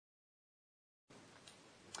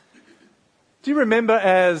Do you remember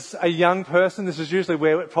as a young person, this is usually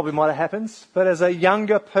where it probably might have happened, but as a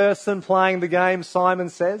younger person playing the game Simon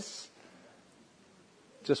Says?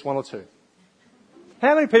 Just one or two.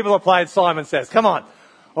 How many people have played Simon Says? Come on.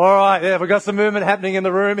 All right, yeah, we've got some movement happening in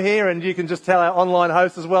the room here, and you can just tell our online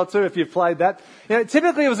host as well too if you've played that.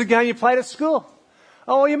 Typically it was a game you played at school.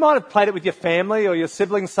 Oh, you might have played it with your family or your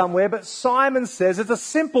siblings somewhere, but Simon Says it's a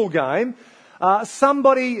simple game.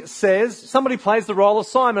 Somebody plays the role of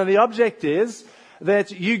Simon, and the object is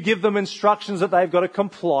that you give them instructions that they've got to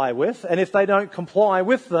comply with, and if they don't comply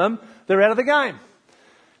with them, they're out of the game.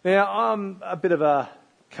 Now, I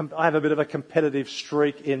have a bit of a competitive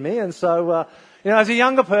streak in me, and so, as a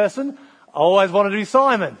younger person, I always wanted to be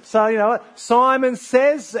Simon. So, Simon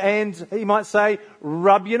says, and he might say,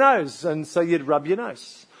 rub your nose, and so you'd rub your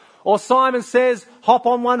nose. Or Simon says, hop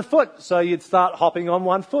on one foot, so you'd start hopping on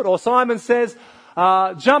one foot. Or Simon says,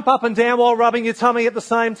 jump up and down while rubbing your tummy at the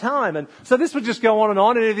same time. And so this would just go on,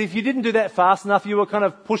 and if you didn't do that fast enough, you were kind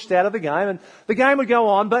of pushed out of the game, and the game would go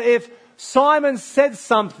on. But if Simon said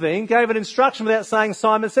something, gave an instruction without saying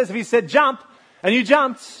Simon Says, if he said jump, and you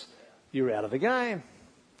jumped, you're out of the game.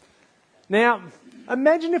 Now,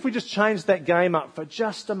 imagine if we just changed that game up for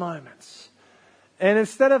just a moment. And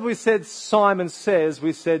instead of we said Simon Says,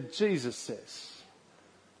 we said Jesus Says.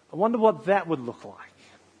 I wonder what that would look like.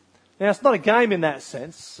 Now, it's not a game in that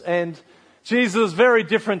sense. And Jesus is very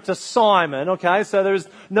different to Simon, okay? So there is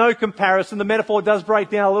no comparison. The metaphor does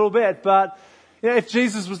break down a little bit. But if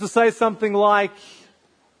Jesus was to say something like,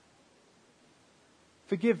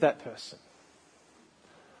 forgive that person.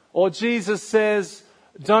 Or Jesus says,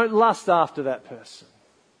 don't lust after that person.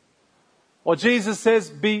 Or Jesus says,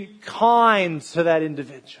 be kind to that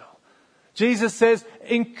individual. Jesus says,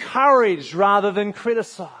 encourage rather than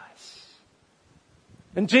criticize.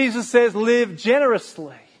 And Jesus says, live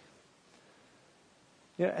generously.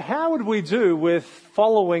 How would we do with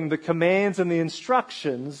following the commands and the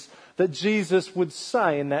instructions that Jesus would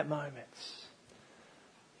say in that moment?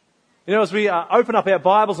 As we open up our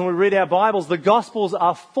Bibles and we read our Bibles, the Gospels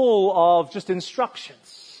are full of just instructions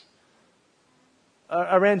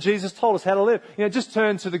around Jesus told us how to live. Just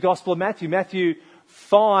turn to the Gospel of Matthew. Matthew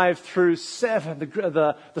 5 through 7,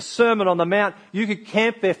 the Sermon on the Mount. You could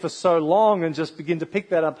camp there for so long and just begin to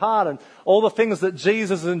pick that apart, and all the things that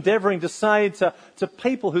Jesus is endeavouring to say to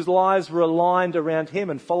people whose lives were aligned around him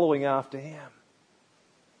and following after him.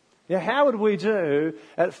 How would we do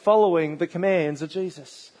at following the commands of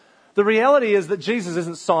Jesus? The reality is that Jesus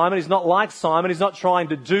isn't Simon. He's not like Simon. He's not trying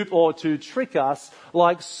to dupe or to trick us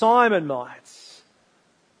like Simon might.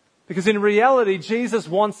 Because in reality, Jesus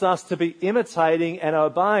wants us to be imitating and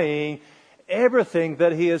obeying everything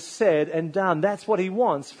that he has said and done. That's what he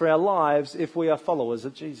wants for our lives if we are followers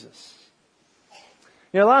of Jesus.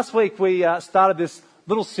 Last week we started this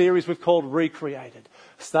little series we've called Recreated.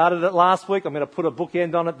 Started it last week. I'm going to put a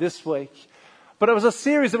bookend on it this week. But it was a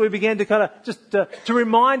series that we began to kind of just to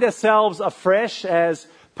remind ourselves afresh as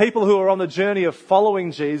people who are on the journey of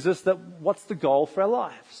following Jesus that what's the goal for our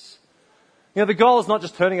lives. The goal is not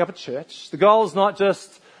just turning up at church. The goal is not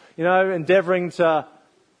just, endeavouring to,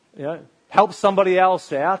 help somebody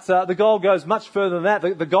else out. The goal goes much further than that.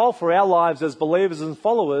 The goal for our lives as believers and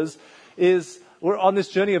followers is we're on this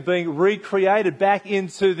journey of being recreated back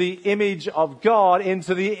into the image of God,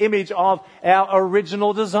 into the image of our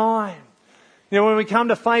original design. When we come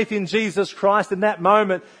to faith in Jesus Christ, in that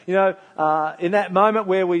moment, in that moment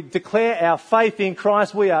where we declare our faith in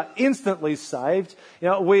Christ, we are instantly saved.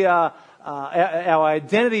 We are, our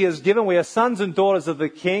identity is given. We are sons and daughters of the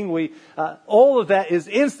King. All of that is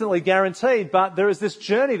instantly guaranteed, but there is this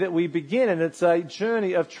journey that we begin, and it's a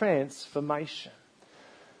journey of transformation.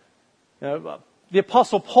 The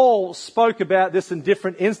Apostle Paul spoke about this in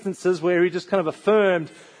different instances where he just kind of affirmed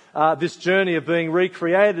this journey of being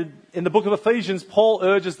recreated. In the book of Ephesians, Paul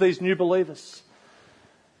urges these new believers.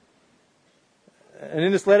 And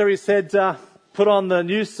in this letter he said, put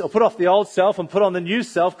off the old self and put on the new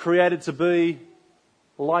self, created to be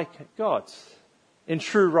like God in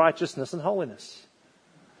true righteousness and holiness.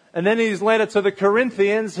 And then in his letter to the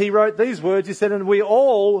Corinthians, he wrote these words. He said, and we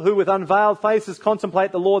all who with unveiled faces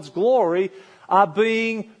contemplate the Lord's glory are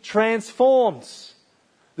being transformed.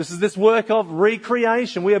 This is this work of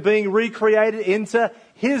recreation. We are being recreated into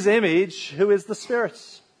his image, who is the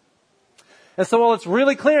Spirit. And so while it's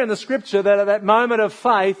really clear in the Scripture that at that moment of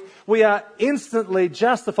faith, we are instantly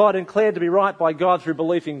justified and declared to be right by God through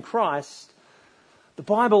belief in Christ, the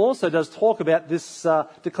Bible also does talk about this,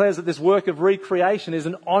 declares that this work of recreation is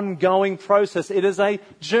an ongoing process. It is a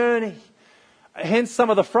journey. Hence some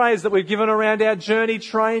of the phrase that we've given around our journey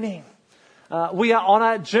training. We are on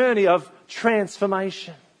a journey of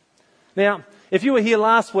transformation. Now, if you were here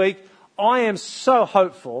last week, I am so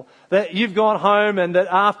hopeful that you've gone home and that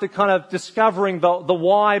after kind of discovering the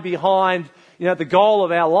why behind, the goal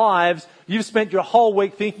of our lives, you've spent your whole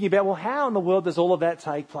week thinking about, well, how in the world does all of that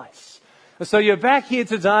take place? And so you're back here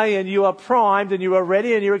today and you are primed and you are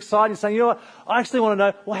ready and you're excited. You're saying, what? I actually want to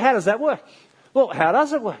know, well, how does that work? Well, how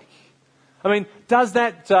does it work? I mean, does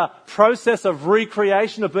that process of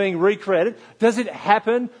recreation, of being recreated, does it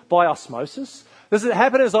happen by osmosis? Does it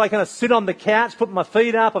happen as I kind of sit on the couch, put my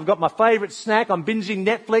feet up, I've got my favourite snack, I'm binging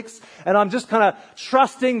Netflix, and I'm just kind of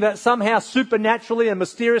trusting that somehow supernaturally and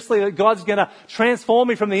mysteriously that God's going to transform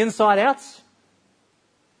me from the inside out?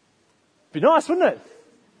 Be nice, wouldn't it?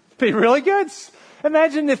 Be really good.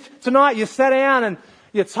 Imagine if tonight you sat down and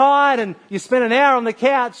you're tired and you spent an hour on the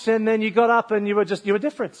couch and then you got up and you were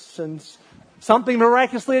different and something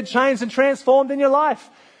miraculously had changed and transformed in your life.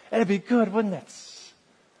 It'd be good, wouldn't it?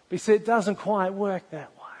 But you see, it doesn't quite work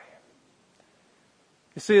that way.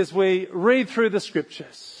 You see, as we read through the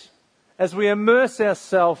scriptures, as we immerse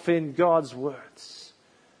ourselves in God's words,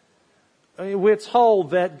 we're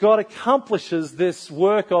told that God accomplishes this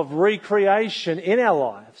work of recreation in our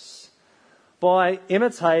lives by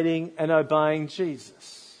imitating and obeying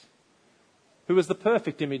Jesus, who is the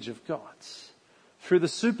perfect image of God, through the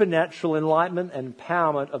supernatural enlightenment and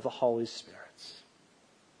empowerment of the Holy Spirit.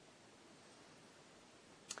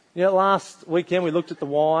 Last weekend we looked at the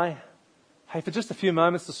why. Hey, for just a few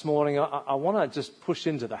moments this morning, I want to just push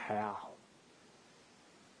into the how.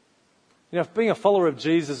 Being a follower of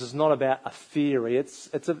Jesus is not about a theory.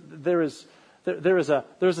 There is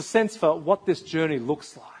a sense for what this journey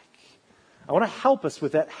looks like. I want to help us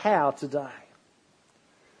with that how today.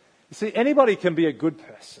 You see, anybody can be a good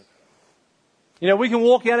person. We can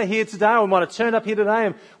walk out of here today, we might have turned up here today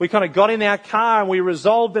and we kind of got in our car and we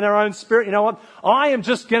resolved in our own spirit, you know what? I am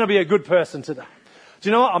just going to be a good person today. Do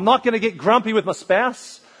you know what? I'm not going to get grumpy with my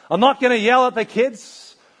spouse. I'm not going to yell at the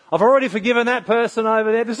kids. I've already forgiven that person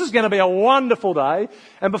over there. This is going to be a wonderful day.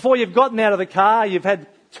 And before you've gotten out of the car, you've had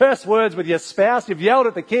terse words with your spouse, you've yelled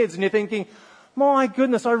at the kids and you're thinking, my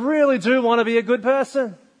goodness, I really do want to be a good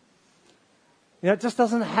person. It just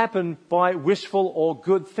doesn't happen by wishful or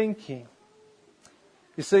good thinking.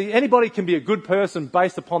 You see, anybody can be a good person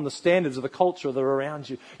based upon the standards of the culture that are around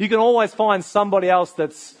you. You can always find somebody else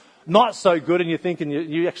that's not so good and you're thinking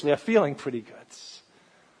you actually are feeling pretty good.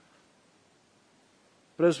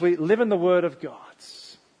 But as we live in the Word of God,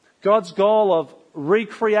 God's goal of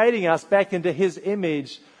recreating us back into His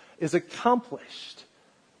image is accomplished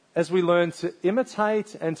as we learn to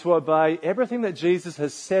imitate and to obey everything that Jesus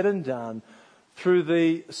has said and done through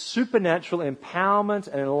the supernatural empowerment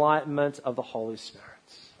and enlightenment of the Holy Spirit.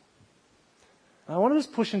 I want to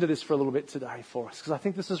just push into this for a little bit today for us, because I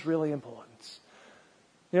think this is really important.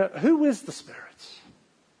 Who is the Spirit?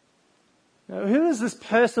 Who is this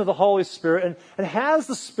person of the Holy Spirit, and how does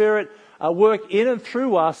the Spirit work in and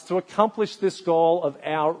through us to accomplish this goal of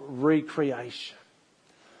our recreation?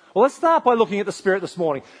 Well, let's start by looking at the Spirit this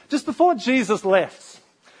morning. Just before Jesus left,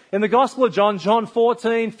 in the Gospel of John, John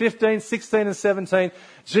 14, 15, 16 and 17,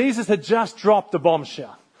 Jesus had just dropped a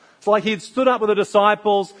bombshell. It's like he'd stood up with the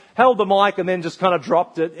disciples, held the mic, and then just kind of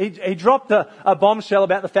dropped it. He dropped a bombshell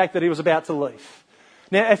about the fact that he was about to leave.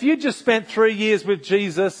 Now, if you just spent 3 years with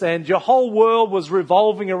Jesus and your whole world was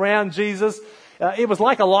revolving around Jesus, it was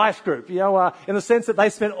like a life group, in the sense that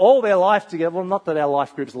they spent all their life together. Well, not that our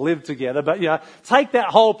life groups live together, but, take that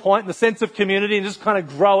whole point in the sense of community and just kind of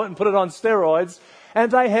grow it and put it on steroids.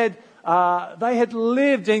 And they had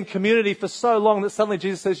lived in community for so long that suddenly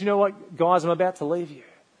Jesus says, you know what, guys, I'm about to leave you.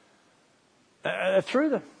 Through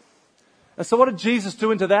them. And so what did Jesus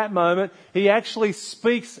do into that moment? He actually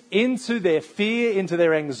speaks into their fear, into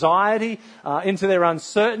their anxiety, into their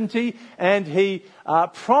uncertainty, and he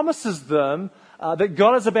promises them that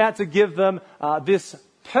God is about to give them this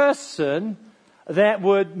person that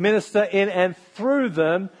would minister in and through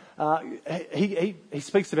them. He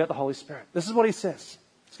speaks about the Holy Spirit. This is what he says.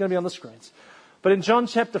 It's going to be on the screens. But in John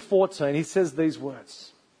chapter 14, he says these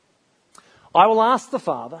words. I will ask the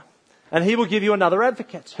Father, and He will give you another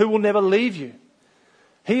advocate who will never leave you.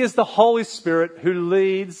 He is the Holy Spirit who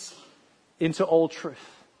leads into all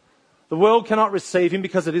truth. The world cannot receive Him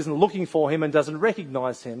because it isn't looking for Him and doesn't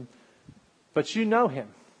recognize Him. But you know Him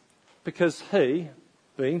because He,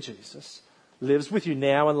 being Jesus, lives with you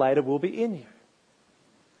now and later will be in you.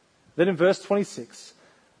 Then in verse 26,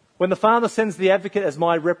 when the Father sends the advocate as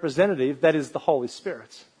my representative, that is the Holy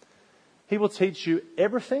Spirit, He will teach you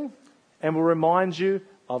everything and will remind you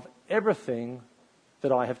of everything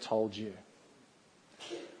that I have told you.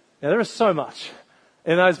 Now, there is so much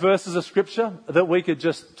in those verses of Scripture that we could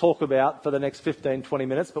just talk about for the next 15, 20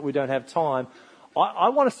 minutes, but we don't have time. I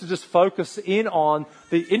want us to just focus in on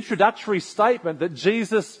the introductory statement that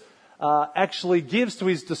Jesus actually gives to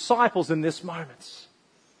his disciples in this moment.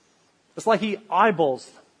 It's like he eyeballs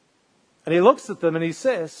them. And he looks at them and he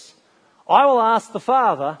says, I will ask the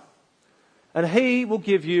Father, and he will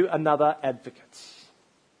give you another advocate.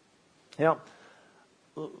 Now,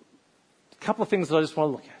 a couple of things that I just want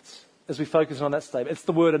to look at as we focus on that statement. It's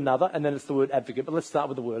the word another, and then it's the word advocate. But let's start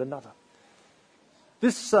with the word another.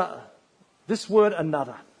 This word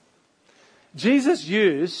another. Jesus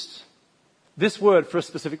used this word for a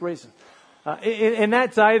specific reason. In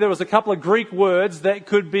that day, there was a couple of Greek words that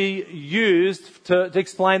could be used to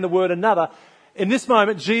explain the word another. In this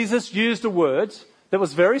moment, Jesus used a word that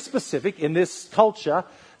was very specific in this culture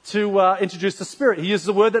to introduce the Spirit. He uses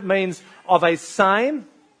a word that means of a same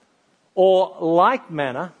or like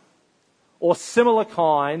manner or similar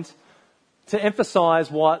kind to emphasize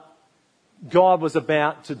what God was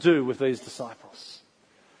about to do with these disciples.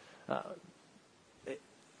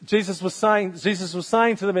 Jesus was saying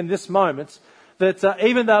to them in this moment that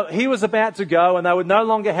even though he was about to go and they would no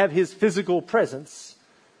longer have his physical presence,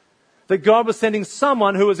 that God was sending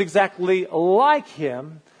someone who was exactly like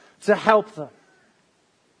him to help them.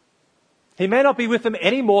 He may not be with them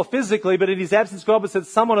anymore physically, but in his absence, God would send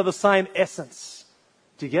someone of the same essence.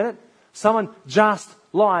 Do you get it? Someone just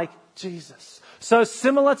like Jesus. So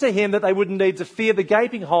similar to him that they wouldn't need to fear the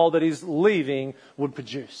gaping hole that his leaving would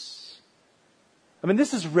produce. I mean,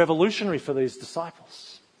 this is revolutionary for these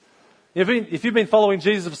disciples. If you've been following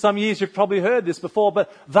Jesus for some years, you've probably heard this before,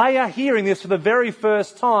 but they are hearing this for the very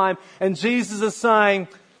first time, and Jesus is saying,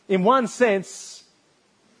 in one sense,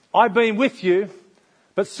 I've been with you,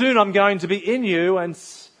 but soon I'm going to be in you, and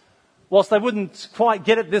whilst they wouldn't quite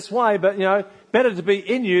get it this way, but, better to be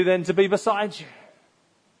in you than to be beside you.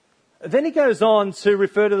 Then he goes on to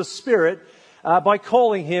refer to the Spirit by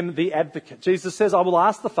calling him the advocate. Jesus says, I will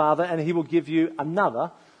ask the Father and he will give you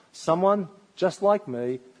another, someone just like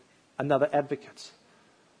me, another advocate.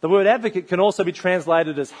 The word advocate can also be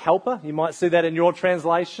translated as helper. You might see that in your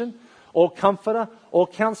translation, or comforter, or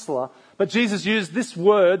counselor. But Jesus used this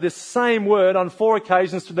word, this same word, on 4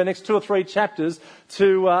 occasions for the next 2 or 3 chapters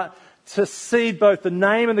to seed both the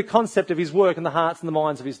name and the concept of his work in the hearts and the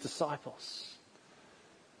minds of his disciples.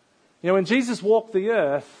 When Jesus walked the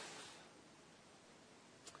earth,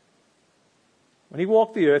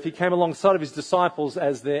 he came alongside of his disciples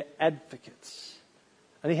as their advocates.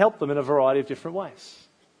 And he helped them in a variety of different ways.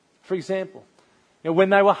 For example, when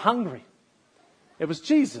they were hungry, it was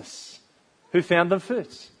Jesus who found them food.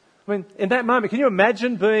 I mean, in that moment, can you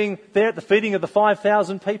imagine being there at the feeding of the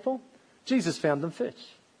 5,000 people? Jesus found them food.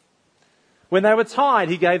 When they were tired,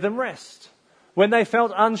 he gave them rest. When they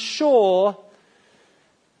felt unsure,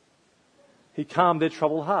 he calmed their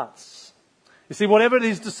troubled hearts. You see, whatever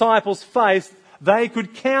these disciples faced, they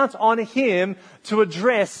could count on him to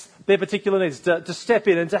address their particular needs, to step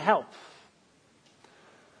in and to help.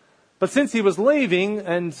 But since he was leaving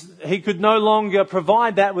and he could no longer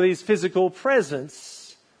provide that with his physical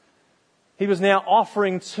presence, he was now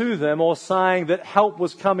offering to them or saying that help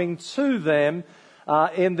was coming to them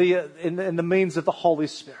in the means of the Holy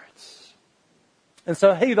Spirit. And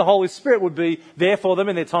so he, the Holy Spirit, would be there for them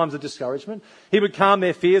in their times of discouragement. He would calm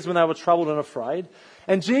their fears when they were troubled and afraid.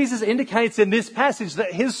 And Jesus indicates in this passage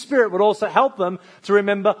that his Spirit would also help them to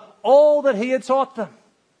remember all that he had taught them.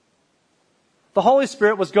 The Holy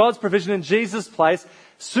Spirit was God's provision in Jesus' place,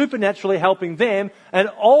 supernaturally helping them and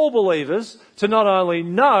all believers to not only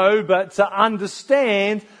know, but to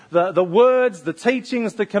understand the words, the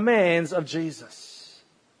teachings, the commands of Jesus.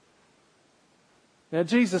 Now,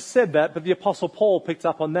 Jesus said that, but the Apostle Paul picked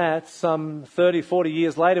up on that some 30, 40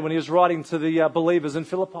 years later when he was writing to the believers in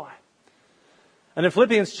Philippi. And in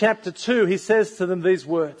Philippians chapter 2, he says to them these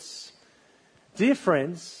words, Dear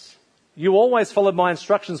friends, you always followed my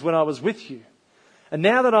instructions when I was with you. And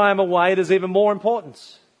now that I am away, it is even more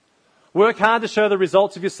important. Work hard to show the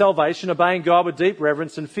results of your salvation, obeying God with deep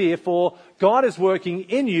reverence and fear, for God is working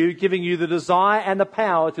in you, giving you the desire and the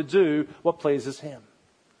power to do what pleases him.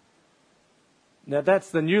 Now that's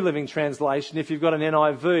the New Living Translation. If you've got an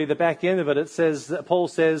NIV, the back end of it, Paul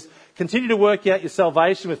says, continue to work out your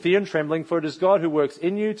salvation with fear and trembling, for it is God who works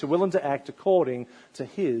in you to will and to act according to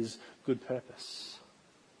his good purpose.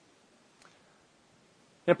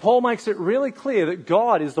 Now Paul makes it really clear that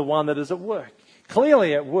God is the one that is at work,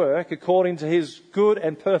 clearly at work according to his good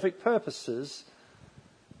and perfect purposes.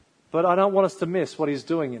 But I don't want us to miss what he's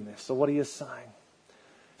doing in this or what he is saying.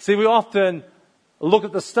 See, we often look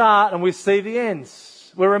at the start and we see the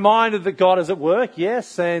ends. We're reminded that God is at work,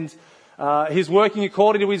 yes, and He's working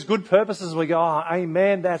according to his good purposes. We go, oh,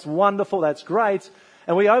 amen, that's wonderful, that's great.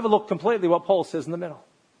 And we overlook completely what Paul says in the middle.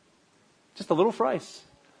 Just a little phrase.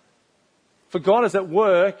 For God is at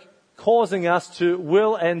work causing us to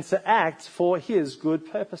will and to act for his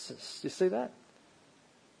good purposes. Do you see that?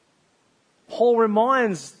 Paul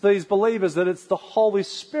reminds these believers that it's the Holy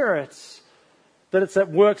Spirit, that it's at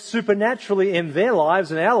work supernaturally in their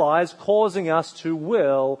lives and our lives, causing us to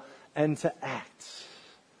will and to act.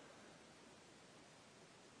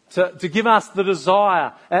 To give us the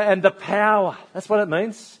desire and the power. That's what it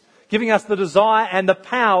means. Giving us the desire and the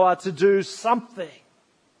power to do something.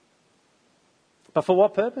 But for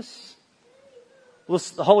what purpose? Well,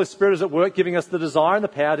 the Holy Spirit is at work giving us the desire and the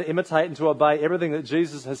power to imitate and to obey everything that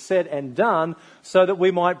Jesus has said and done, so that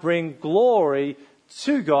we might bring glory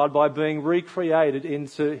to God by being recreated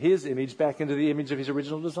into his image, back into the image of his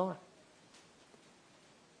original design.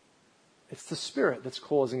 It's the Spirit that's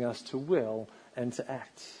causing us to will and to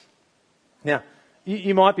act. Now,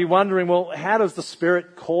 you might be wondering, well, how does the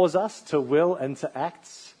Spirit cause us to will and to act?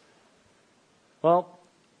 Well,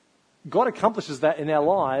 God accomplishes that in our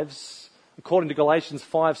lives, according to Galatians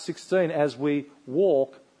 5:16, as we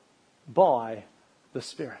walk by the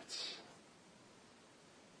Spirit.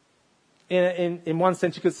 In one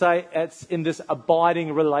sense, you could say it's in this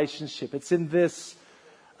abiding relationship. It's in this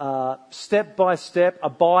step-by-step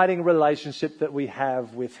abiding relationship that we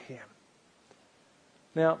have with him.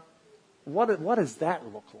 Now, what does that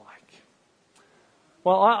look like?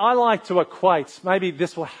 Well, I like to equate, maybe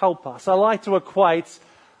this will help us, I like to equate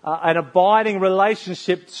an abiding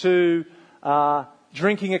relationship to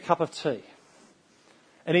drinking a cup of tea.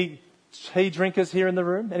 Any tea drinkers here in the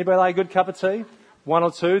room? Anybody like a good cup of tea? 1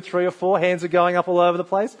 or 2, 3 or 4, hands are going up all over the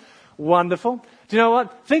place. Wonderful. Do you know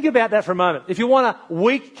what? Think about that for a moment. If you want a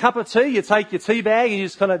weak cup of tea, you take your tea bag and you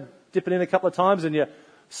just kind of dip it in a couple of times and you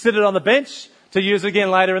sit it on the bench to use it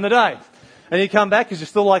again later in the day. And you come back because you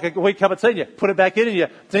still like a weak cup of tea and you put it back in and you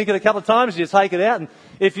drink it a couple of times and you take it out. And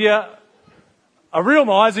if you're a real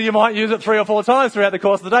miser, you might use it 3 or 4 times throughout the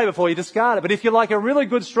course of the day before you discard it. But if you like a really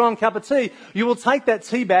good strong cup of tea, you will take that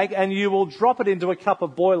tea bag and you will drop it into a cup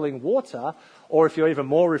of boiling water, or if you're even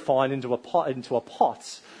more refined, into a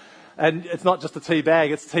pot. And it's not just a tea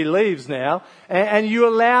bag, it's tea leaves now. And you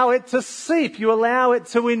allow it to seep. You allow it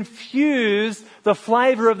to infuse the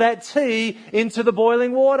flavour of that tea into the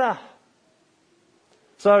boiling water.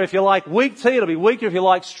 So if you like weak tea, it'll be weaker. If you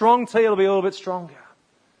like strong tea, it'll be a little bit stronger.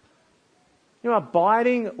 You know,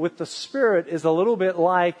 abiding with the Spirit is a little bit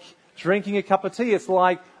like drinking a cup of tea. It's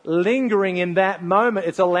like lingering in that moment.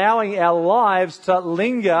 It's allowing our lives to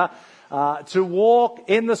linger, to walk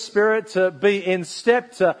in the Spirit, to be in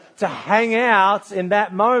step, to hang out in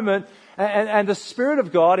that moment. And the Spirit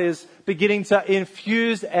of God is beginning to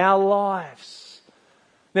infuse our lives.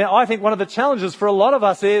 Now, I think one of the challenges for a lot of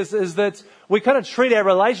us is that we kind of treat our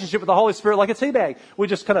relationship with the Holy Spirit like a tea bag. We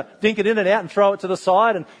just kind of dink it in and out and throw it to the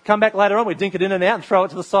side, and come back later on, we dink it in and out and throw it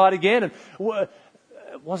to the side again. And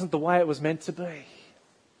it wasn't the way it was meant to be.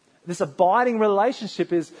 This abiding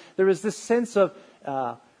relationship there is this sense of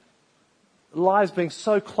lives being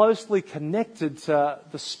so closely connected to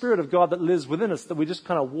the Spirit of God that lives within us that we just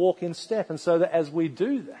kind of walk in step. And so that as we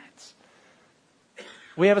do that,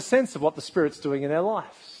 we have a sense of what the Spirit's doing in our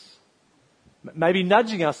lives. Maybe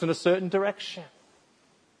nudging us in a certain direction.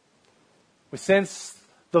 We sense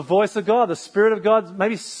the voice of God, the Spirit of God,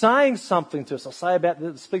 maybe saying something to us. I'll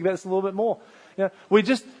speak about this a little bit more. You know,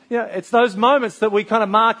 it's those moments that we kind of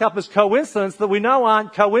mark up as coincidence that we know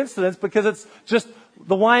aren't coincidence, because it's just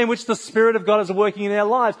the way in which the Spirit of God is working in our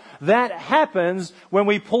lives. That happens when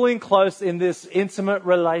we pull in close in this intimate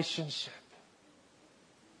relationship.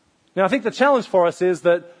 Now, I think the challenge for us is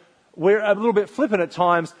that we're a little bit flippant at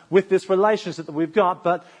times with this relationship that we've got,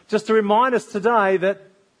 but just to remind us today that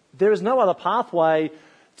there is no other pathway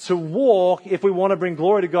to walk if we want to bring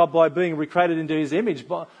glory to God by being recreated into his image,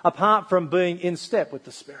 apart from being in step with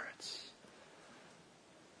the Spirit.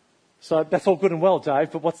 So that's all good and well, Dave,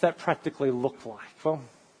 but what's that practically look like? Well,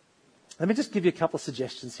 let me just give you a couple of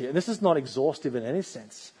suggestions here. And this is not exhaustive in any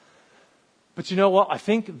sense. But you know what? I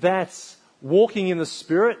think that's walking in the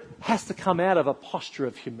Spirit has to come out of a posture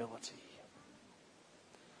of humility.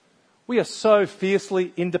 We are so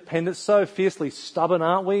fiercely independent, so fiercely stubborn,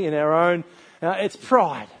 aren't we, in our own... it's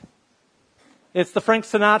pride. It's the Frank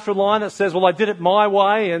Sinatra line that says, well, I did it my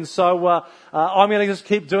way, and so I'm going to just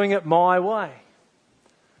keep doing it my way.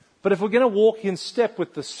 But if we're going to walk in step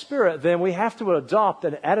with the Spirit, then we have to adopt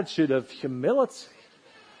an attitude of humility.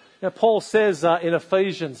 Now, Paul says in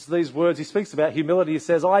Ephesians these words, he speaks about humility. He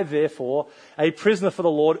says, I therefore, a prisoner for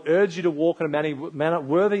the Lord, urge you to walk in a manner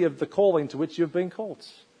worthy of the calling to which you have been called.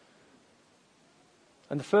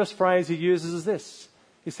 And the first phrase he uses is this.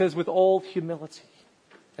 He says, with all humility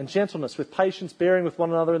and gentleness, with patience, bearing with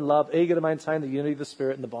one another in love, eager to maintain the unity of the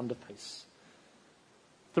Spirit and the bond of peace.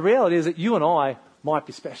 The reality is that you and I might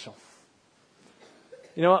be special.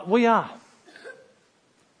 You know what? We are.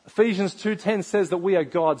 Ephesians 2:10 says that we are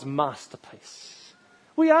God's masterpiece.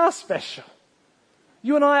 We are special.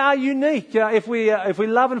 You and I are unique. If we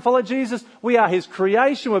love and follow Jesus, we are His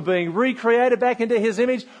creation. We're being recreated back into His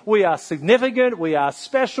image. We are significant. We are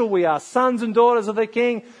special. We are sons and daughters of the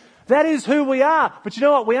King. That is who we are. But you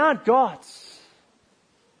know what? We aren't gods.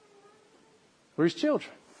 We're His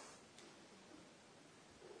children.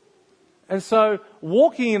 And so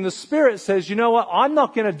walking in the Spirit says, you know what, I'm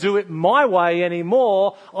not going to do it my way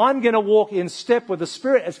anymore. I'm going to walk in step with the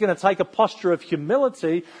Spirit. It's going to take a posture of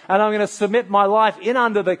humility, and I'm going to submit my life in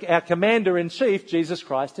under our Commander-in-Chief, Jesus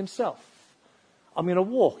Christ Himself. I'm going to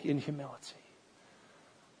walk in humility.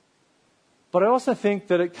 But I also think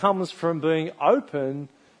that it comes from being open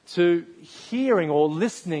to hearing or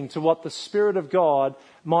listening to what the Spirit of God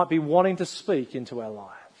might be wanting to speak into our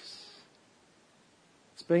lives.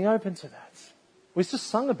 Being open to that. We just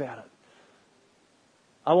sung about it.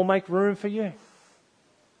 I will make room for you.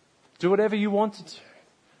 Do whatever you want to do.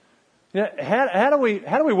 You know, how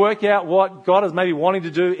do we work out what God is maybe wanting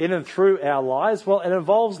to do in and through our lives? Well, it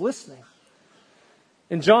involves listening.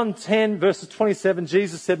 In John 10 verses 27,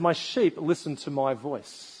 Jesus said, my sheep listen to my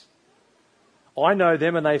voice. I know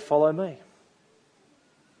them and they follow me.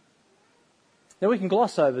 Now we can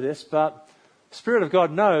gloss over this, but the Spirit of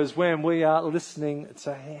God knows when we are listening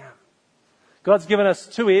to Him. God's given us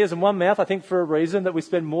 2 ears and 1 mouth, I think for a reason, that we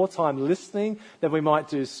spend more time listening than we might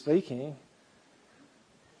do speaking.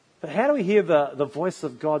 But how do we hear the voice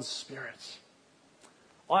of God's Spirit?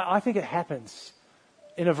 I think it happens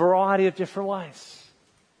in a variety of different ways.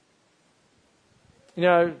 You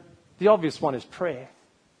know, the obvious one is prayer.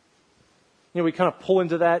 You know, we kind of pull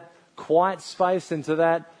into that quiet space, into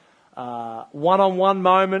that one-on-one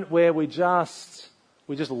moment where we just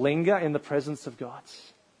linger in the presence of God.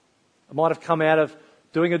 It might have come out of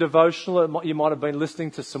doing a devotional. You might have been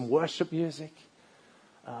listening to some worship music.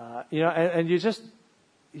 You know, and you're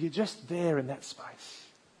just there in that space.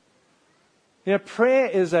 You know, prayer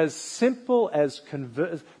is as simple as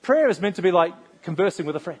prayer is meant to be like conversing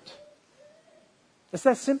with a friend. It's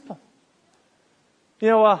that simple. You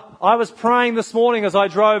know, I was praying this morning as I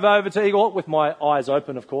drove over to Eagle, with my eyes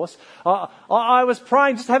open, of course. I was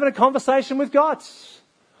praying, just having a conversation with God.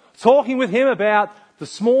 Talking with Him about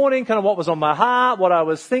this morning, kind of what was on my heart, what I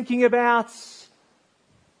was thinking about.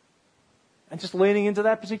 And just leaning into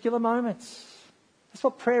that particular moment. That's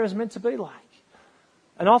what prayer is meant to be like.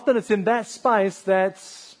 And often it's in that space that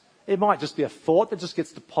it might just be a thought that just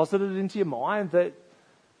gets deposited into your mind that,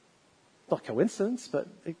 not coincidence, but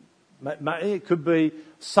it could be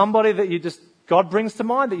somebody that God brings to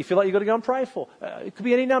mind that you feel like you've got to go and pray for. It could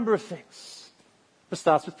be any number of things. It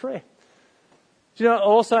starts with prayer. Do you know, it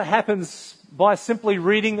also happens by simply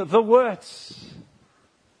reading the words.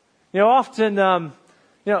 You know, often,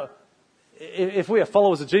 if we are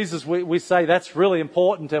followers of Jesus, we say that's really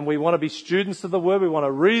important and we want to be students of the Word. We want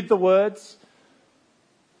to read the words.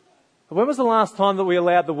 But when was the last time that we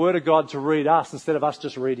allowed the Word of God to read us instead of us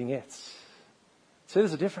just reading it? See,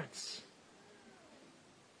 there's a difference.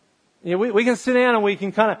 You know, we can sit down and we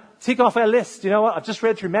can kind of tick off our list. You know what? I've just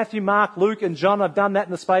read through Matthew, Mark, Luke and John. I've done that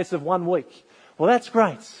in the space of 1 week. Well, that's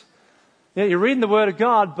great. You know, you're reading the Word of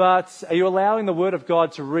God, but are you allowing the Word of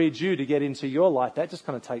God to read you to get into your life? That just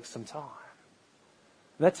kind of takes some time.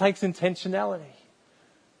 That takes intentionality.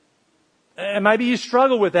 And maybe you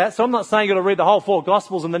struggle with that. So I'm not saying you've got to read the whole 4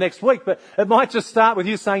 Gospels in the next week, but it might just start with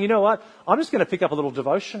you saying, you know what? I'm just going to pick up a little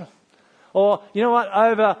devotional. Or, you know what,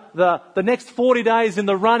 over the next 40 days in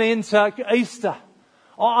the run into Easter,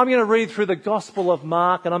 I'm going to read through the Gospel of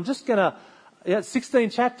Mark, and I'm just going to, 16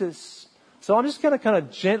 chapters. So I'm just going to kind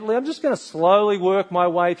of gently, I'm just going to slowly work my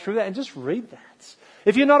way through that and just read that.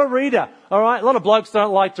 If you're not a reader, all right, a lot of blokes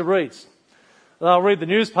don't like to read. They'll read the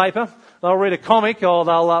newspaper, they'll read a comic, or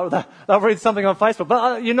they'll read something on Facebook,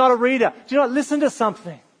 but you're not a reader. Do you know what? Listen to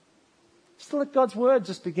something. Just let God's Word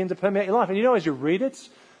just begin to permeate your life. And you know, as you read it,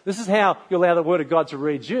 this is how you allow the Word of God to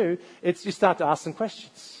read you. You start to ask some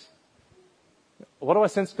questions. What do I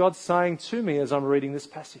sense God's saying to me as I'm reading this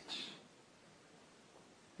passage?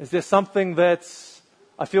 Is there something that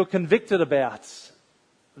I feel convicted about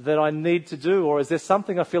that I need to do? Or is there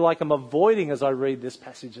something I feel like I'm avoiding as I read this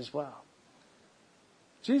passage as well?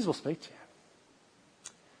 Jesus will speak to you.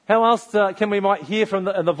 How else can we might hear from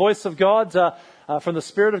the voice of God, from the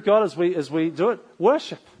Spirit of God as we do it?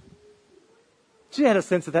 Worship. Did you have a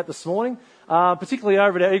sense of that this morning? particularly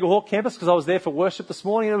over at our Eagle Hawk campus, because I was there for worship this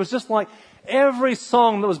morning. And it was just like every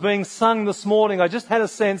song that was being sung this morning, I just had a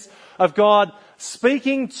sense of God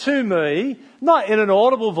speaking to me, not in an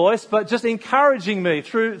audible voice, but just encouraging me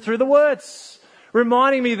through the words,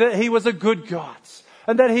 reminding me that He was a good God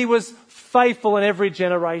and that He was faithful in every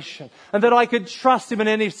generation and that I could trust Him in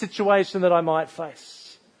any situation that I might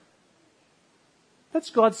face. That's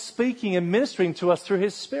God speaking and ministering to us through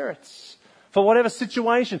His Spirit for whatever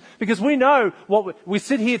situation. Because we know we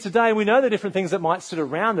sit here today and we know the different things that might sit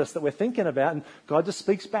around us that we're thinking about, and God just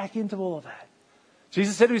speaks back into all of that.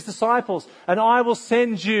 Jesus said to His disciples, and I will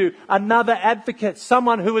send you another advocate,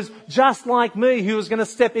 someone who is just like me, who is going to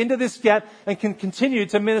step into this gap and can continue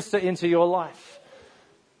to minister into your life.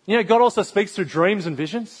 You know, God also speaks through dreams and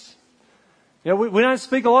visions. You know, we don't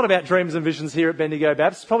speak a lot about dreams and visions here at Bendigo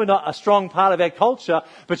Baptist. It's probably not a strong part of our culture,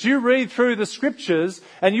 but you read through the Scriptures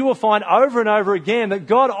and you will find over and over again that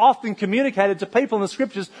God often communicated to people in the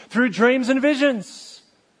Scriptures through dreams and visions.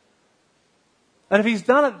 And if He's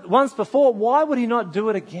done it once before, why would He not do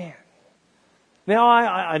it again? Now,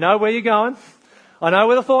 I know where you're going. I know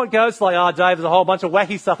where the thought goes. Like, Dave, there's a whole bunch of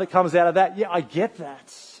wacky stuff that comes out of that. Yeah, I get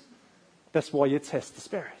that. That's why you test the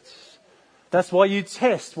Spirit. That's why you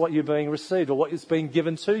test what you're being received or what is being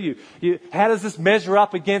given to you. How does this measure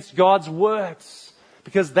up against God's words?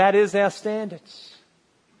 Because that is our standards.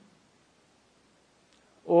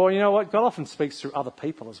 Or, you know what? God often speaks through other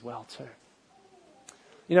people as well, too.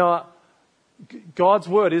 You know, God's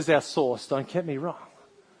word is our source, don't get me wrong.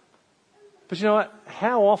 But you know what?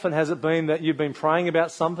 How often has it been that you've been praying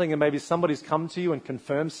about something and maybe somebody's come to you and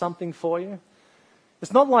confirmed something for you?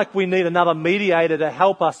 It's not like we need another mediator to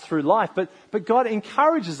help us through life, but God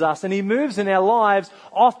encourages us and He moves in our lives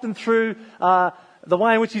often through the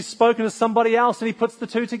way in which He's spoken to somebody else and He puts the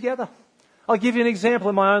two together. I'll give you an example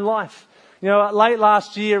in my own life. You know, late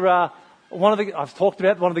last year, I've talked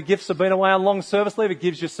about one of the gifts of being away on long service leave. It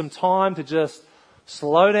gives you some time to just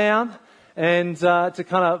slow down and to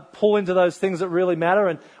kind of pull into those things that really matter.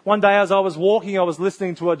 And one day as I was walking, I was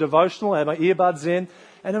listening to a devotional. I had my earbuds in.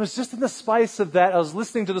 And it was just in the space of that, I was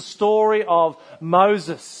listening to the story of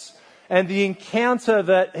Moses and the encounter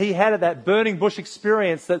that he had at that burning bush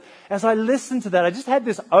experience. That as I listened to that, I just had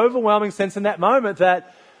this overwhelming sense in that moment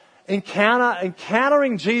that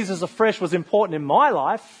encountering Jesus afresh was important in my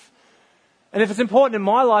life. And if it's important in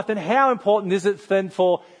my life, then how important is it then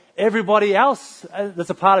for everybody else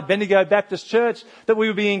that's a part of Bendigo Baptist Church that we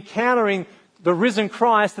would be encountering the risen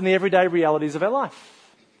Christ in the everyday realities of our life?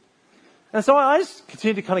 And so I just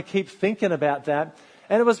continued to kind of keep thinking about that.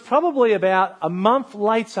 And it was probably about a month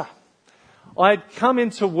later, I'd come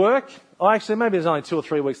into work. Actually, maybe it was only 2 or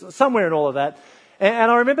 3 weeks, somewhere in all of that. And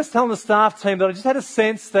I remember telling the staff team that I just had a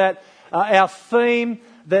sense that our theme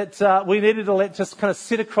that we needed to let just kind of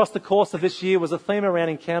sit across the course of this year was a theme around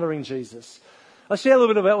encountering Jesus. I shared a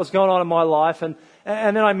little bit about what's going on in my life. And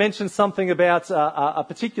then I mentioned something about a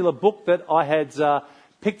particular book that I had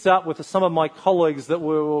picked up with some of my colleagues that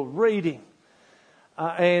we were reading.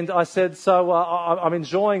 And I said, I'm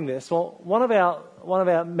enjoying this. Well, one of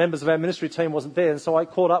our members of our ministry team wasn't there, and so I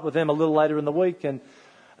caught up with them a little later in the week, and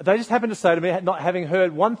they just happened to say to me, not having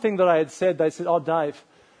heard one thing that I had said, they said, Dave,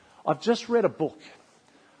 I've just read a book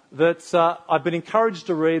that I've been encouraged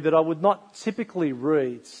to read that I would not typically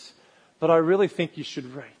read, but I really think you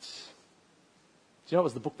should read. Do you know it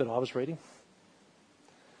was the book that I was reading?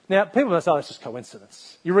 Now, people may say, that's just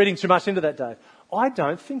coincidence. You're reading too much into that, Dave. I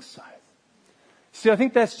don't think so. See, I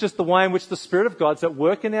think that's just the way in which the Spirit of God's at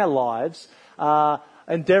work in our lives,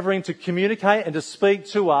 endeavouring to communicate and to speak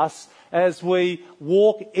to us as we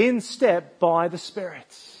walk in step by the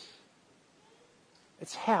Spirit.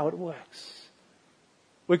 It's how it works.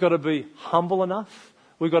 We've got to be humble enough.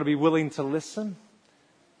 We've got to be willing to listen.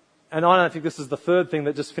 And I don't think this is the third thing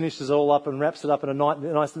that just finishes it all up and wraps it up in a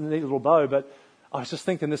nice neat little bow, but I was just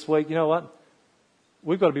thinking this week, you know what?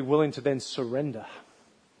 We've got to be willing to then surrender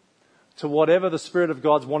to whatever the Spirit of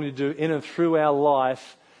God's wanting to do in and through our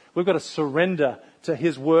life. We've got to surrender to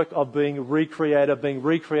His work of being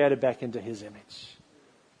recreated back into His image.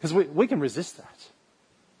 Because we can resist that.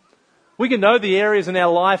 We can know the areas in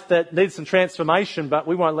our life that need some transformation, but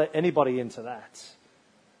we won't let anybody into that.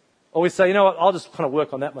 Or we say, you know what, I'll just kind of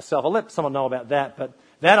work on that myself. I'll let someone know about that, but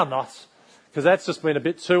that I'm not. Because that's just been a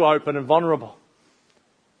bit too open and vulnerable.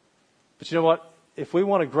 But you know what? If we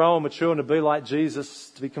want to grow and mature and to be like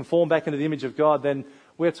Jesus, to be conformed back into the image of God, then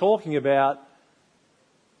we're talking about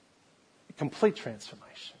complete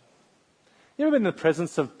transformation. You ever been in the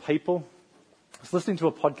presence of people? I was listening to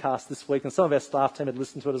a podcast this week, and some of our staff team had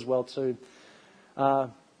listened to it as well too.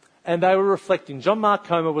 And they were reflecting. John Mark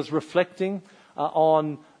Comer was reflecting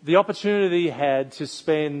on the opportunity he had to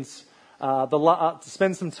spend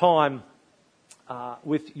some time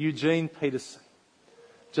with Eugene Peterson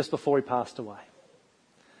just before he passed away.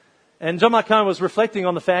 And John Mark Cohen was reflecting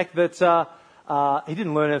on the fact that he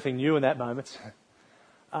didn't learn anything new in that moment.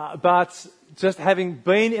 But just having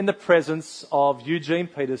been in the presence of Eugene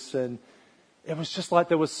Peterson, it was just like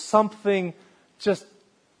there was something just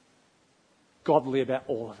godly about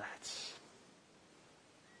all of that.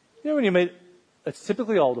 You know, when you meet, it's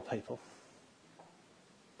typically older people,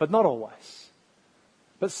 but not always.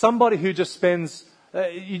 But somebody who just spends,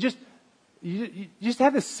 you just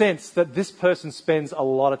have this sense that this person spends a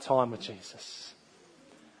lot of time with Jesus.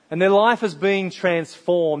 And their life is being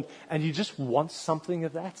transformed, and you just want something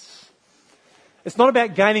of that. It's not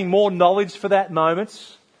about gaining more knowledge for that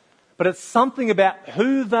moment, but it's something about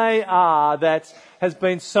who they are that has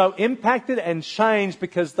been so impacted and changed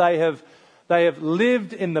because they have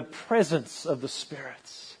lived in the presence of the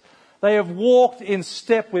Spirit. They have walked in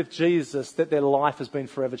step with Jesus, that their life has been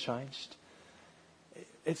forever changed.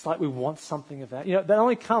 It's like we want something of that. You know, that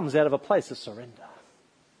only comes out of a place of surrender.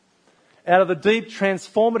 Out of the deep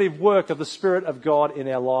transformative work of the Spirit of God in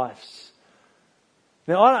our lives.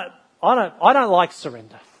 Now, I don't like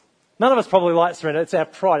surrender. None of us probably like surrender. It's our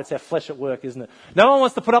pride. It's our flesh at work, isn't it? No one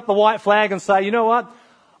wants to put up the white flag and say, you know what?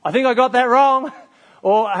 I think I got that wrong.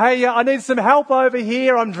 Or, hey, I need some help over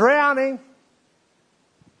here. I'm drowning.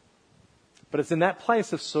 But it's in that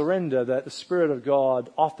place of surrender that the Spirit of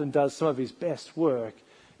God often does some of His best work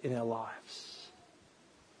in our lives.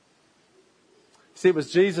 See, it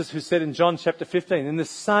was Jesus who said in John chapter 15, in this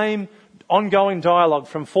same ongoing dialogue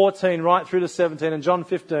from 14 right through to 17 in John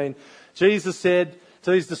 15, Jesus said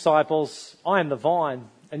to His disciples, I am the vine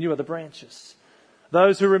and you are the branches.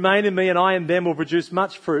 Those who remain in me and I in them will produce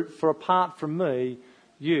much fruit, for apart from me,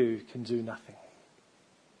 you can do nothing.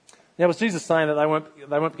 Now, was Jesus saying that they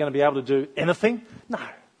weren't going to be able to do anything? No.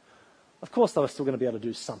 Of course they were still going to be able to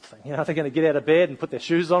do something. You know, they're going to get out of bed and put their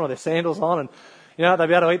shoes on or their sandals on, and you know, they'd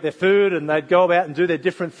be able to eat their food and they'd go about and do their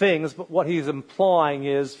different things. But what He's implying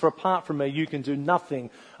is, for apart from me, you can do nothing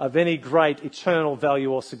of any great eternal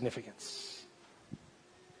value or significance.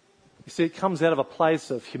 You see, it comes out of a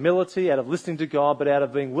place of humility, out of listening to God, but out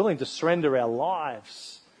of being willing to surrender our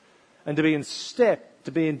lives and to be in step,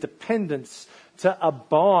 to be in dependence, to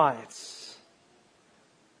abide.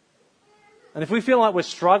 And if we feel like we're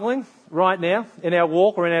struggling right now in our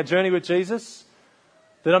walk or in our journey with Jesus,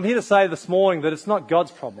 then I'm here to say this morning that it's not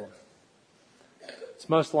God's problem. It's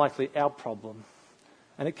most likely our problem.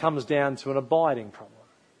 And it comes down to an abiding problem.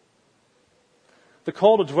 The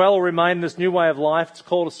call to dwell or remain in this new way of life, it's a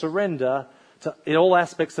call to surrender in all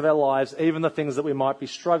aspects of our lives, even the things that we might be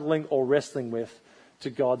struggling or wrestling with,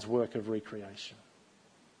 to God's work of recreation.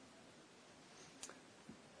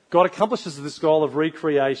 God accomplishes this goal of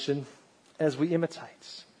recreation as we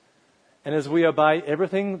imitate and as we obey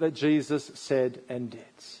everything that Jesus said and did.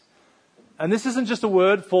 And this isn't just a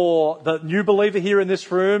word for the new believer here in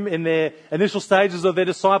this room in their initial stages of their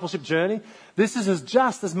discipleship journey. This is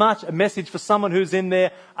just as much a message for someone who's in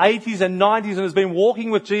their 80s and 90s and has been walking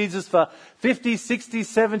with Jesus for 50, 60,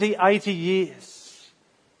 70, 80 years.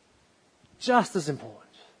 Just as important.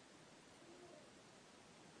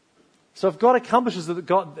 So if God accomplishes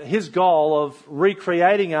His goal of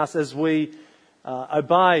recreating us as we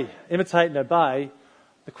obey, imitate and obey,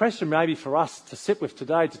 the question maybe for us to sit with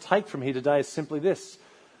today, to take from here today, is simply this.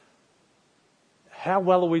 How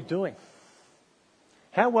well are we doing?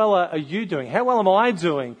 How well are you doing? How well am I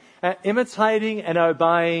doing at imitating and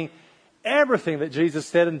obeying everything that Jesus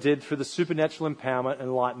said and did through the supernatural empowerment and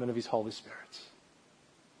enlightenment of His Holy Spirit?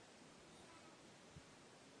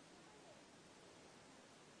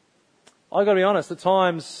 I've got to be honest, at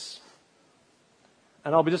times,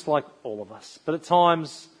 and I'll be just like all of us, but at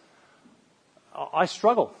times I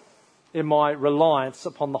struggle in my reliance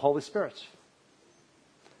upon the Holy Spirit.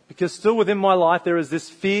 Because still within my life there is this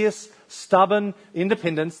fierce, stubborn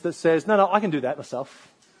independence that says, no, I can do that myself.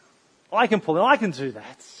 I can pull it, I can do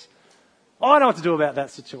that. I know what to do about that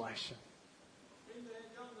situation.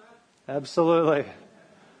 Absolutely.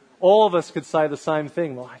 All of us could say the same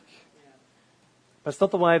thing, Mike. But it's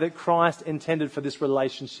not the way that Christ intended for this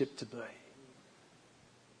relationship to be.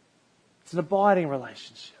 It's an abiding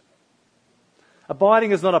relationship.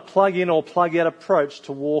 Abiding is not a plug-in or plug-out approach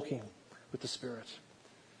to walking with the Spirit.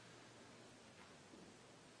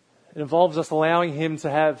 It involves us allowing Him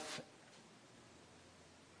to have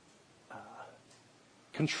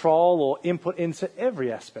control or input into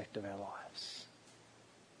every aspect of our lives.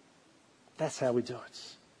 That's how we do it.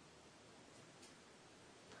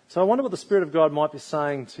 So I wonder what the Spirit of God might be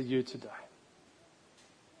saying to you today.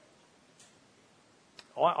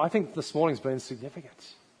 I think this morning's been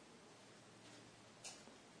significant.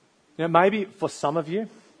 Maybe for some of you,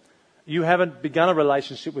 you haven't begun a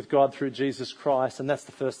relationship with God through Jesus Christ, and that's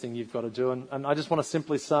the first thing you've got to do. And I just want to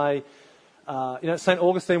simply say, St.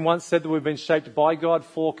 Augustine once said that we've been shaped by God,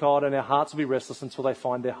 for God, and our hearts will be restless until they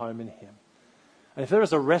find their home in Him. And if there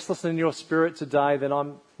is a restlessness in your spirit today, then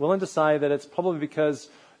I'm willing to say that it's probably because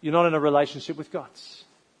you're not in a relationship with God.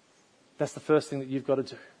 That's the first thing that you've got to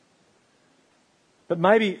do. But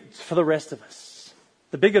maybe for the rest of us,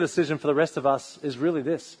 the bigger decision for the rest of us is really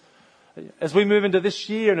this. As we move into this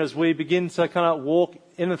year and as we begin to kind of walk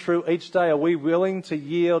in and through each day, are we willing to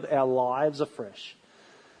yield our lives afresh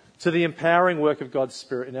to the empowering work of God's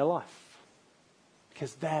Spirit in our life?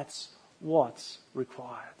 Because that's what's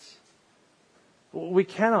required. We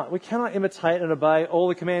cannot imitate and obey all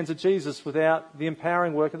the commands of Jesus without the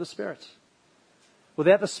empowering work of the Spirit.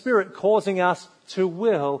 Without the Spirit causing us to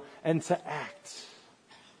will and to act.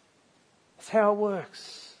 That's how it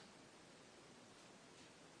works.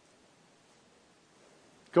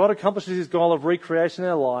 God accomplishes His goal of recreation in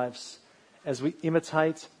our lives as we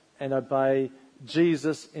imitate and obey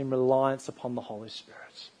Jesus in reliance upon the Holy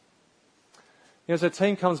Spirit. As our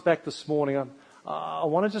team comes back this morning, I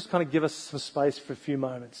want to just kind of give us some space for a few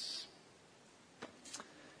moments.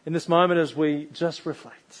 In this moment as we just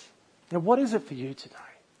reflect. What is it for you today?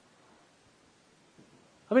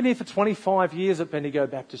 I've been here for 25 years at Bendigo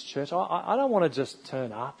Baptist Church. I don't want to just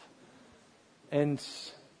turn up and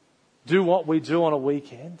do what we do on a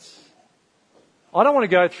weekend. I don't want to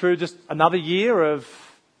go through just another year of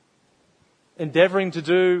endeavouring to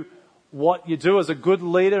do what you do as a good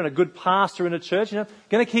leader and a good pastor in a church. Going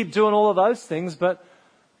to keep doing all of those things, but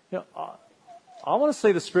I want to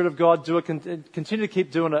see the Spirit of God continue to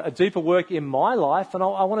keep doing a deeper work in my life, and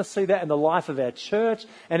I want to see that in the life of our church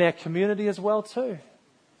and our community as well too.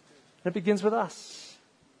 And it begins with us.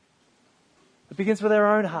 It begins with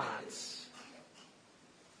our own hearts.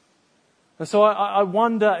 And so I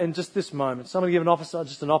wonder in just this moment, so I'm going to give an officer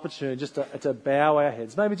just an opportunity just to bow our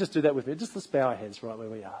heads. Maybe just do that with me. Just let's bow our heads right where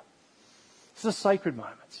we are. This is a sacred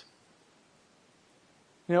moment.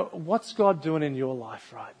 What's God doing in your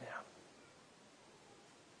life right now?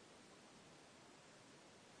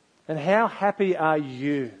 And how happy are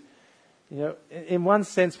you, in one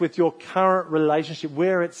sense, with your current relationship,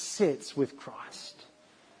 where it sits with Christ?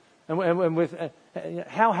 And with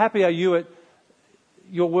how happy are you at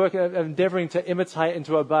your work of endeavouring to imitate and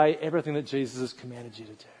to obey everything that Jesus has commanded you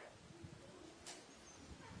to do?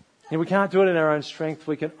 And we can't do it in our own strength.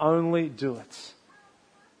 We can only do it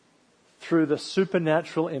through the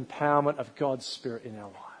supernatural empowerment of God's Spirit in our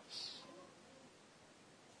lives.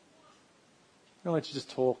 I'll let you just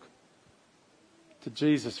talk to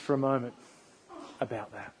Jesus for a moment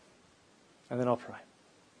about that. And then I'll pray.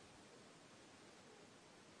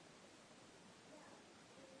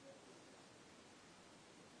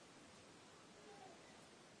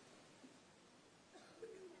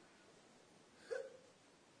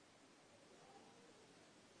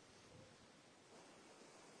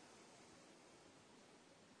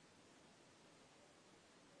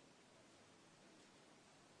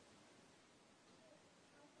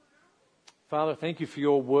 Father, thank you for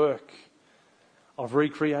your work of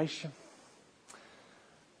recreation.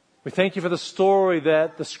 We thank you for the story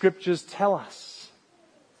that the Scriptures tell us,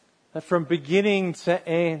 that from beginning to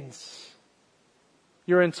end,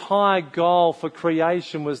 your entire goal for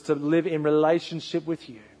creation was to live in relationship with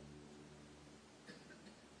you.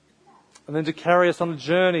 And then to carry us on a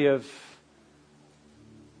journey of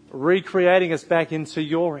recreating us back into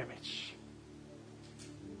your image.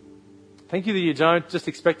 Thank you that you don't just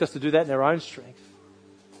expect us to do that in our own strength.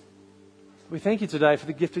 We thank you today for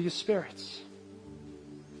the gift of your Spirit,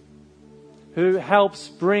 who helps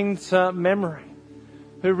bring to memory,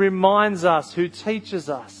 who reminds us, who teaches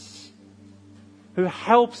us, who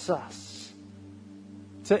helps us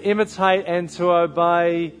to imitate and to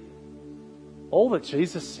obey all that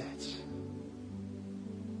Jesus said,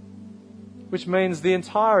 which means the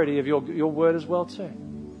entirety of your word as well too.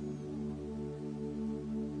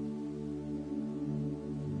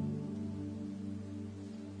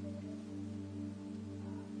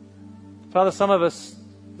 Father, some of us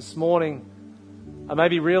this morning are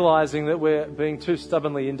maybe realising that we're being too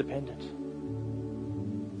stubbornly independent.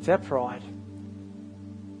 It's our pride.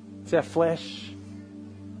 It's our flesh.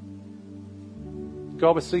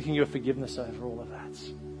 God, we're seeking your forgiveness over all of that.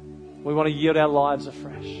 We want to yield our lives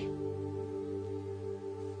afresh.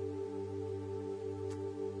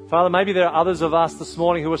 Father, maybe there are others of us this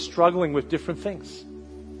morning who are struggling with different things.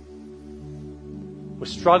 We're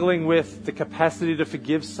struggling with the capacity to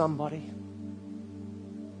forgive somebody.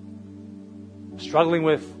 struggling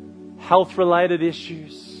with health-related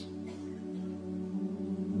issues,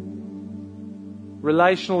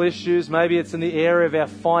 relational issues. Maybe it's in the area of our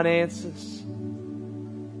finances.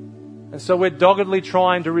 And so we're doggedly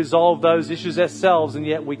trying to resolve those issues ourselves, and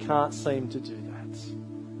yet we can't seem to do that.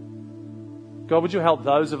 God, would you help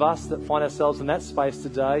those of us that find ourselves in that space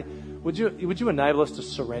today? Would you enable us to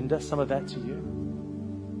surrender some of that to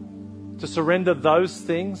you? To surrender those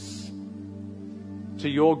things to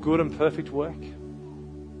your good and perfect work?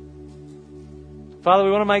 Father,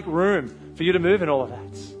 we want to make room for you to move in all of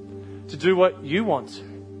that. To do what you want to.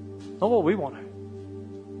 Not what we want to.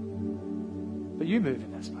 But you move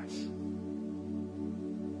in that space.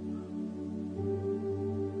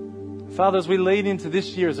 Father, as we lead into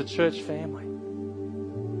this year as a church family,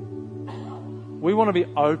 we want to be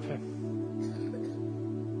open.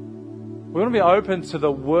 We want to be open to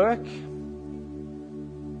the work,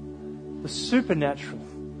 the supernatural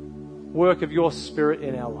work of your Spirit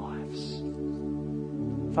in our lives.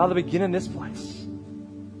 Father, begin in this place.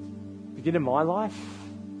 Begin in my life.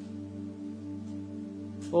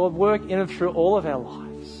 Lord, work in and through all of our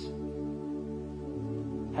lives.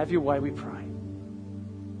 Have your way, we pray.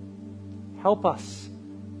 Help us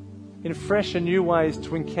in fresh and new ways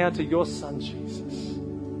to encounter your Son, Jesus.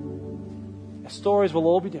 Our stories will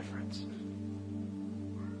all be different,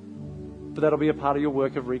 but that'll be a part of your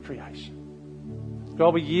work of recreation.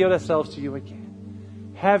 God, we yield ourselves to you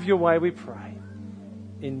again. Have your way, we pray.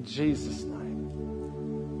 In Jesus' name.